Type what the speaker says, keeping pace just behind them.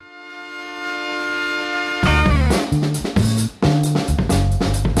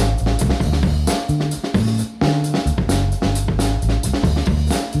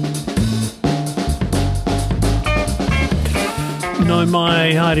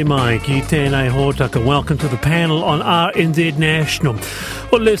mai, haere mai, ki tēnei hōtaka. Welcome to the panel on RNZ National.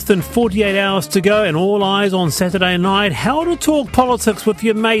 Well, less than 48 hours to go and all eyes on Saturday night. How to talk politics with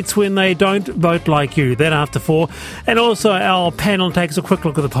your mates when they don't vote like you. That after 4. And also our panel takes a quick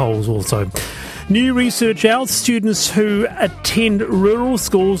look at the polls also. New research out, students who attend rural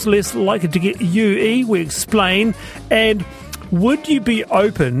schools less likely to get UE, we explain. And would you be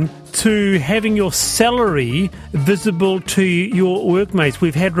open to having your salary visible to your workmates?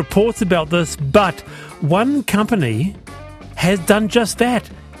 We've had reports about this, but one company has done just that.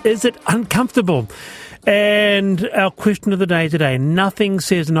 Is it uncomfortable? And our question of the day today, nothing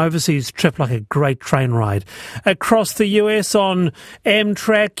says an overseas trip like a great train ride. Across the US on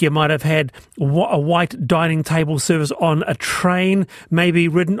Amtrak, you might have had a white dining table service on a train, maybe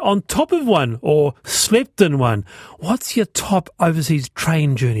ridden on top of one or slept in one. What's your top overseas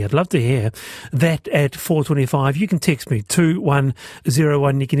train journey? I'd love to hear that at 4:25. You can text me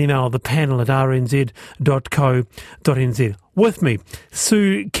 2101. You can email the panel at rnz.co.nz. With me,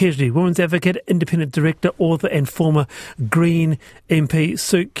 Sue Kedgley, Women's Advocate, Independent Director, Author and former Green MP.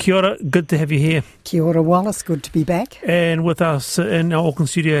 Sue, kia ora, good to have you here. Kia ora, Wallace, good to be back. And with us in our Auckland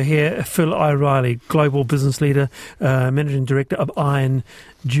studio here, Phil O'Reilly, Global Business Leader, Managing Director of Iron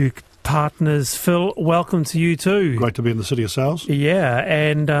Duke Partners. Phil, welcome to you too. Great to be in the City of Sales. Yeah,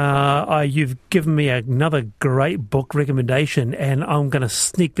 and you've given me another great book recommendation, and I'm going to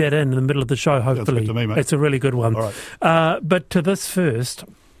sneak that in the middle of the show, hopefully. That's good to me, mate. It's a really good one. All right. But to this first,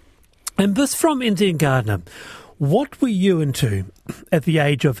 and this from Indian Gardener. What were you into at the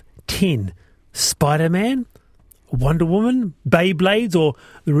age of 10? Spider-Man? Wonder Woman? Beyblades? Or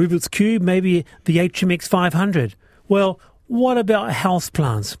the Rubik's Cube? Maybe the HMX 500? Well, what about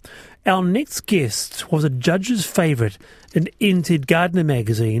houseplants? Our next guest was a judge's favourite in NZ Gardener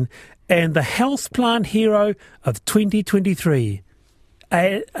magazine and the houseplant hero of 2023,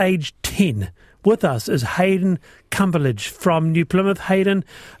 age 10. With us is Hayden Cumberledge from New Plymouth. Hayden,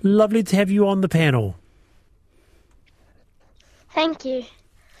 lovely to have you on the panel. Thank you.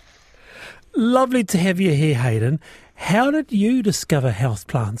 Lovely to have you here, Hayden. How did you discover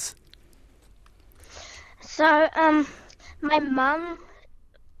houseplants? So, my mum,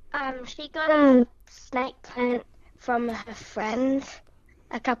 she got a snake plant from her friend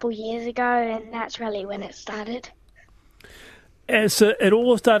a couple years ago, and that's really when it started. So it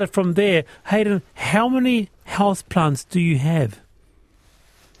all started from there. Hayden, how many houseplants do you have?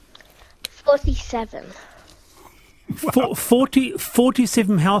 47.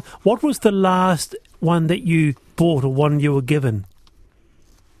 47 house. What was the last one that you bought or one you were given?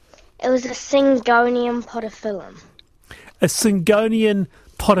 It was a Syngonium podophyllum. A Syngonian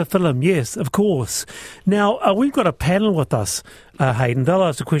podophyllum, yes, of course. Now, we've got a panel with us, Hayden. They'll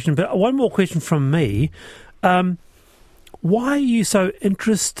ask a question, but one more question from me. Why are you so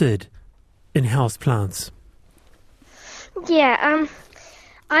interested in houseplants? Yeah,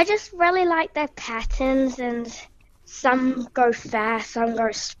 I just really like their patterns, and some go fast, some go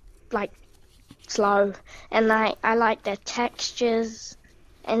slow, and I like their textures,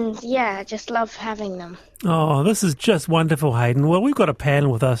 and yeah, I just love having them. Oh, this is just wonderful, Hayden. Well, we've got a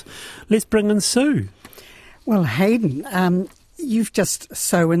panel with us. Let's bring in Sue. Well, Hayden, you've just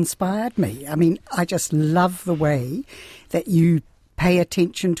so inspired me. I mean, I just love the way that you pay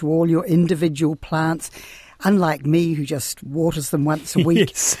attention to all your individual plants, unlike me who just waters them once a week.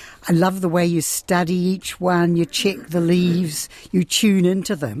 Yes. I love the way you study each one, you check the leaves, you tune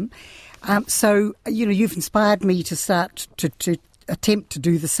into them. So, you've inspired me to start to attempt to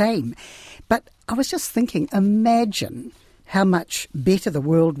do the same. But I was just thinking, imagine how much better the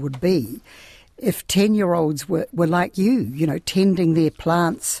world would be if 10-year-olds were like you, tending their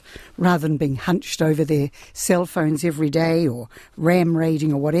plants rather than being hunched over their cell phones every day or ram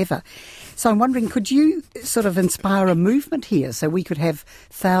raiding or whatever. So I'm wondering, could you sort of inspire a movement here so we could have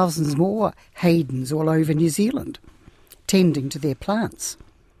thousands more Haydens all over New Zealand tending to their plants?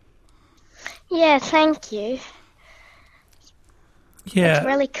 Yeah, thank you. Yeah. It's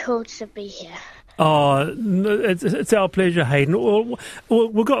really cool to be here. Oh, it's our pleasure, Hayden.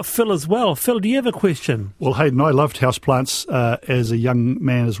 We've got Phil as well. Phil, do you have a question? Well, Hayden, I loved houseplants as a young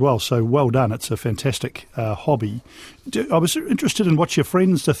man as well, so well done. It's a fantastic hobby. I was interested in what your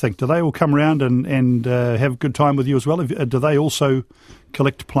friends think. Do they all come around and have a good time with you as well? Do they also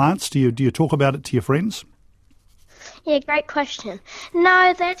collect plants? Do you talk about it to your friends? Yeah, great question.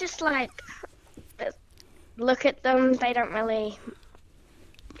 No, they're just look at them. They don't really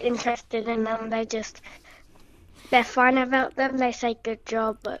interested in them. They're fine about them. They say good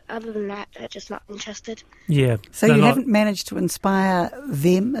job, but other than that, they're just not interested. Yeah. So you haven't managed to inspire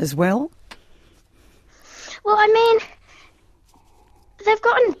them as well? Well, I mean, They've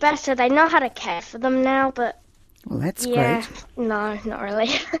gotten better. They know how to care for them now, but Well, that's yeah, great. no, not really.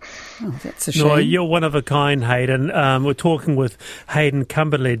 Oh, that's a shame. No, you're one of a kind, Hayden. We're talking with Hayden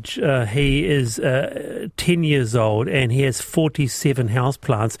Cumberledge. He is 10 years old and he has 47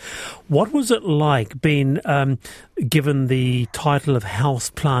 houseplants. What was it like being given the title of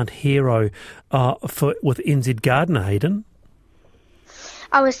Houseplant Hero with NZ Gardener, Hayden?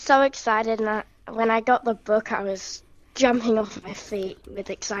 I was so excited, and when I got the book, I was jumping off my feet with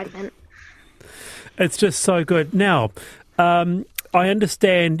excitement. It's just so good. Now, I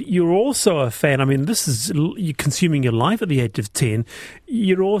understand you're also a fan. I mean, this is you consuming your life at the age of 10.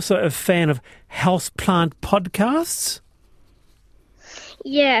 You're also a fan of houseplant podcasts?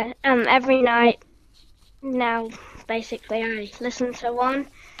 Yeah, every night now, basically, I listen to one,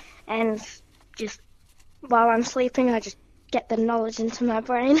 and just while I'm sleeping, I just get the knowledge into my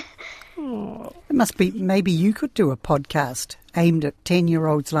brain. It must be, maybe you could do a podcast aimed at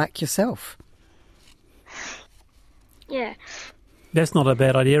 10-year-olds like yourself. Yeah. That's not a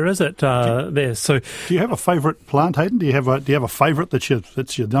bad idea, is it? There. So, Do you have a favourite plant, Hayden? Do you have a favourite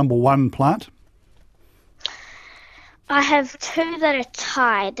that's your number one plant? I have two that are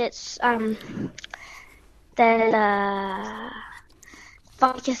tied. It's the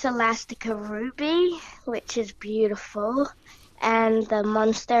Ficus elastica ruby, which is beautiful, and the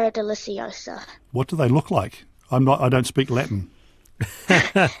Monstera deliciosa. What do they look like? I don't speak Latin.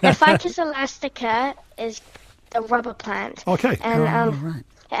 The Ficus elastica is the rubber plant. Okay. And Right.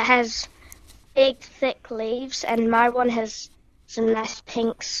 it has big, thick leaves, and my one has some nice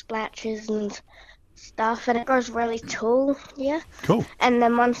pink splatches and stuff, and it grows really tall, yeah. Cool. And the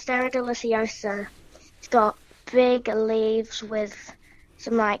Monstera deliciosa, it's got big leaves with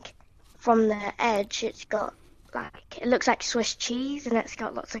some, like, from the edge, it's got, like, it looks like Swiss cheese, and it's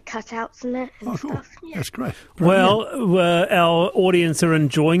got lots of cutouts in it and Oh, cool. stuff. Yeah. That's great. well, our audience are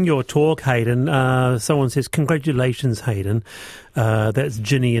enjoying your talk, Hayden. Someone says, congratulations, Hayden. That's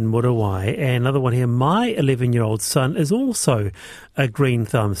Ginny in Murawai. And another one here, my 11-year-old son is also a green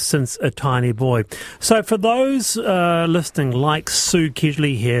thumb since a tiny boy. So for those listening, like Sue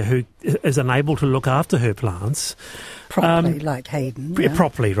Kedgley here, who is unable to look after her plants, Properly, like Hayden. yeah,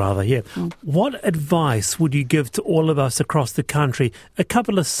 properly, rather, yeah. What advice would you give to all of us across the country? A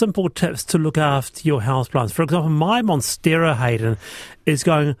couple of simple tips to look after your houseplants. For example, my Monstera, Hayden, is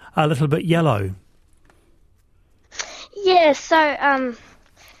going a little bit yellow. Yeah, so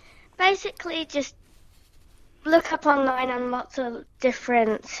basically just look up online on lots of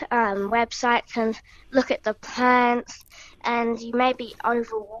different websites and look at the plants, and you may be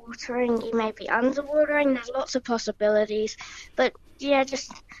overwatering, you may be underwatering, there's lots of possibilities, but yeah,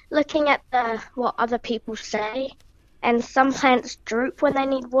 just looking at what other people say, and some plants droop when they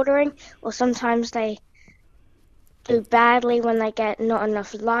need watering, or sometimes they do badly when they get not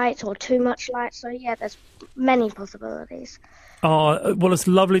enough light or too much light, so yeah, there's many possibilities. Oh, well, it's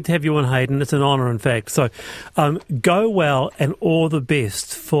lovely to have you on, Hayden. It's an honour, in fact. So go well and all the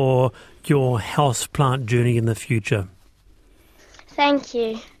best for your houseplant journey in the future. Thank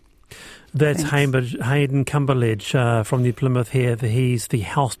you. That's Hayden Cumberledge from the Plymouth here. He's the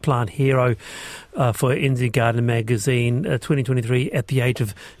houseplant hero for NZ Gardener magazine 2023 at the age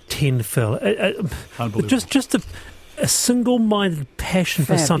of 10, Phil. Unbelievable. Just a single-minded passion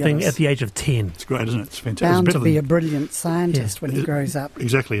for something at the age of 10. It's great, isn't it? It's fantastic. Bound It's to better be than- a brilliant scientist when he grows up.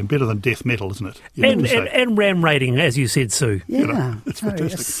 Exactly, and better than death metal, isn't it? And RAM rating, as you said, Sue. Yeah, it's no,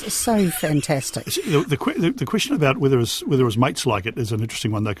 fantastic. it's so fantastic. The question about whether his mates like it is an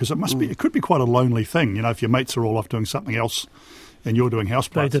interesting one, though, because it could be quite a lonely thing. You know, if your mates are all off doing something else and you're doing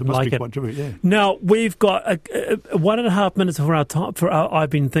houseplants, didn't it must like be it. quite tricky. Yeah. Now, we've got 1.5 minutes for our time. I've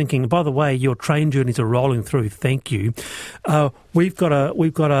been thinking. By the way, your train journeys are rolling through. Thank you. We've got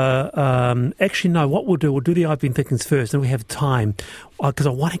a. Actually, no. What we'll do the I've been thinkings first, and we have time because I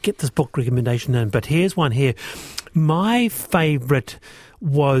want to get this book recommendation in. But here's one here. My favourite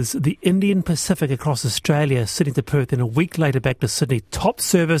was the Indian Pacific across Australia, Sydney to Perth, and a week later back to Sydney. Top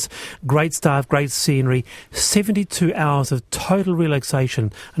service, great staff, great scenery, 72 hours of total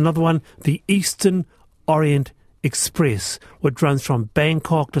relaxation. Another one, the Eastern Orient Express, which runs from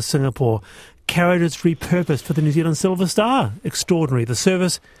Bangkok to Singapore. Carriages repurposed for the New Zealand Silver Star. Extraordinary. The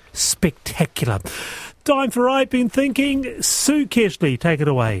service, spectacular. Time for I've Been Thinking. Sue Kedgley, take it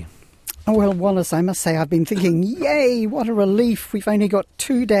away. Oh, well, Wallace, I must say I've been thinking, yay, what a relief. We've only got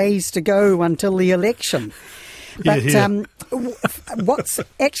 2 days to go until the election. But Yeah. what's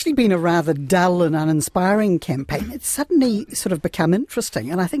actually been a rather dull and uninspiring campaign, it's suddenly sort of become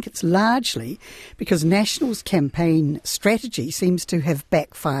interesting. And I think it's largely because National's campaign strategy seems to have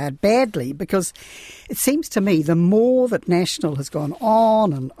backfired badly, because it seems to me the more that National has gone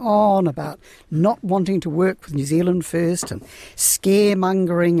on and on about not wanting to work with New Zealand First and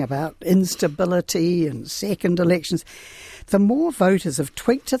scaremongering about instability and second elections, the more voters have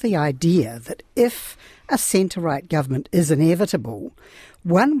tweaked to the idea that if a centre-right government is inevitable,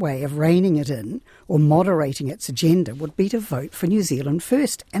 one way of reining it in or moderating its agenda would be to vote for New Zealand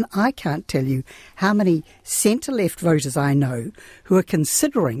First. And I can't tell you how many centre-left voters I know who are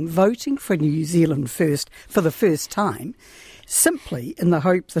considering voting for New Zealand First for the first time, simply in the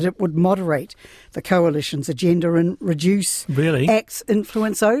hope that it would moderate the coalition's agenda and reduce ACT's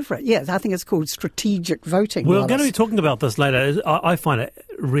influence over it. Yeah, I think it's called strategic voting. We're Wallace. going to be talking about this later. I find it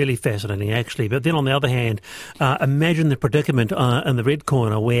really fascinating, actually. But then on the other hand, imagine the predicament in the red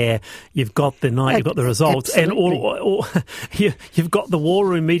corner where you've got the night, you've got the results, absolutely. and you've got the war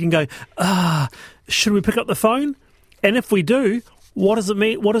room meeting going, should we pick up the phone? And if we do, what does it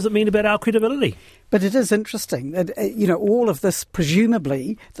mean? What does it mean about our credibility? But it is interesting that, all of this,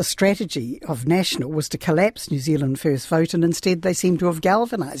 presumably, the strategy of National was to collapse New Zealand First vote, and instead they seem to have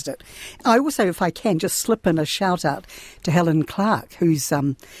galvanised it. I also, if I can, just slip in a shout-out to Helen Clark, who's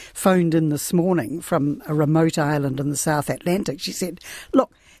phoned in this morning from a remote island in the South Atlantic. She said,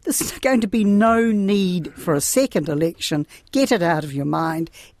 look, there's going to be no need for a second election. Get it out of your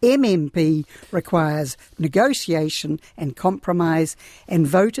mind. MMP requires negotiation and compromise, and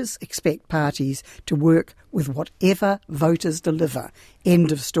voters expect parties to work with whatever voters deliver.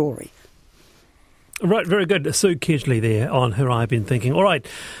 End of story. Right, very good. Sue Kedgley there on Her I've Been Thinking. All right,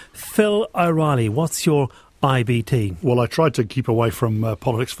 Phil O'Reilly, what's your IBT? Well, I tried to keep away from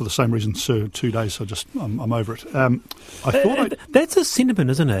politics for the same reason, so 2 days, so I'm over it. I thought that's a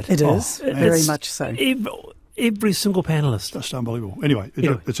sentiment, isn't it? It is, very much so. Every single panellist. Just unbelievable. Anyway,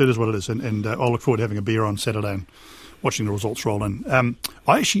 it is what it is, and I'll look forward to having a beer on Saturday and watching the results roll in.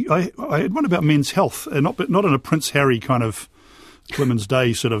 I had one about men's health, not in a Prince Harry kind of Women's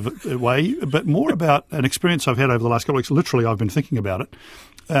Day sort of way, but more about an experience I've had over the last couple of weeks. Literally, I've been thinking about it.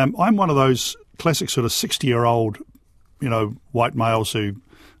 I'm one of those classic sort of 60-year-old, white males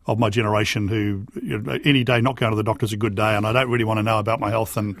of my generation who any day not going to the doctor's a good day, and I don't really want to know about my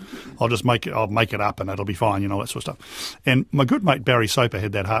health, and I'll make it up and it'll be fine, that sort of stuff. And my good mate Barry Soper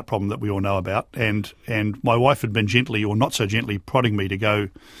had that heart problem that we all know about, and my wife had been gently or not so gently prodding me to go,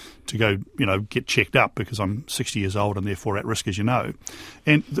 get checked up because I'm 60 years old and therefore at risk, as you know.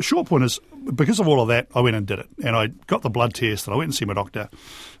 And the short point is, because of all of that, I went and did it. And I got the blood test and I went and see my doctor.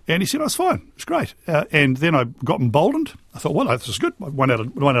 And he said, I was fine. It's great. And then I got emboldened. I thought, well, this is good. I went out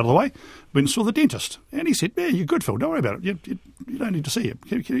of the way. Went and saw the dentist. And he said, yeah, you're good, Phil. Don't worry about it. You don't need to see it.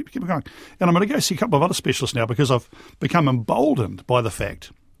 Keep going. And I'm going to go see a couple of other specialists now because I've become emboldened by the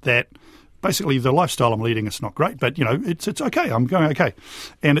fact that basically the lifestyle I'm leading is not great, but, it's okay. I'm going okay.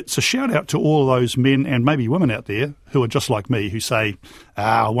 And it's a shout-out to all of those men and maybe women out there who are just like me, who say,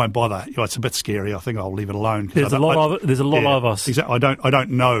 I won't bother. It's a bit scary. I think I'll leave it alone. There's a lot of us. Exactly. I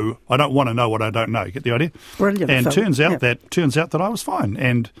don't know. I don't want to know what I don't know. Get the idea? Brilliant. And turns out that I was fine.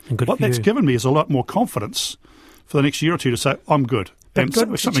 And what that's given me is a lot more confidence for the next year or two to say, I'm good. But and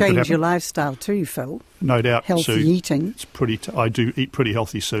good to change your lifestyle too, Phil. No doubt, healthy Sue. Eating. It's I do eat pretty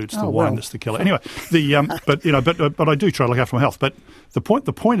healthy, Sue. It's the wine that's the killer. Anyway, but I do try to look after my health. But the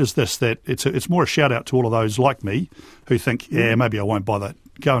point is this: that it's more a shout out to all of those like me who think, maybe I won't bother.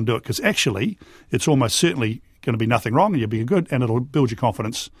 Go and do it, because actually, it's almost certainly going to be nothing wrong, and you'll be good, and it'll build your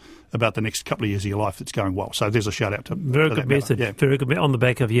confidence about the next couple of years of your life that's going well. So there's a shout out to very good message. Yeah. Very good on the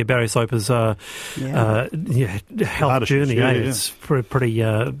back of Barry Soper's health journey. It's pretty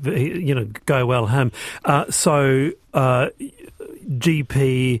go well him. So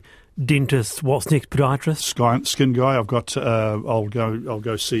GP, dentist, what's next? Podiatrist, skin guy. I've got. I'll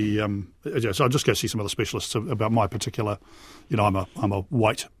go see. So I'll just go see some other specialists about my particular. I'm a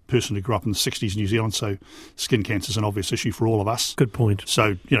white person who grew up in the 60s in New Zealand, so skin cancer is an obvious issue for all of us. Good point.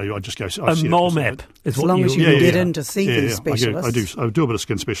 So, I just go... A mole map. As long as you can get in to see these specialists. I do a bit of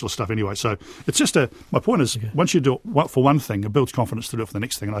skin specialist stuff anyway. So it's just my point is, once you do it for one thing, it builds confidence to do it for the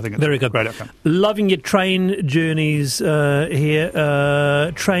next thing, and I think it's very good. A great outcome. Loving your train journeys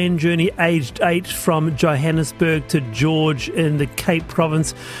here. Train journey aged 8 from Johannesburg to George in the Cape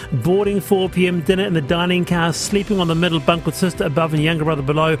Province. Boarding 4 p.m, dinner in the dining car, sleeping on the middle bunk with sister above and younger brother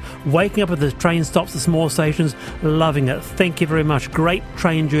below, waking up at the train stops, the small stations, loving it. Thank you very much. Great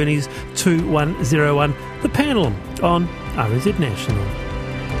train journeys, 2101. The panel on RNZ National.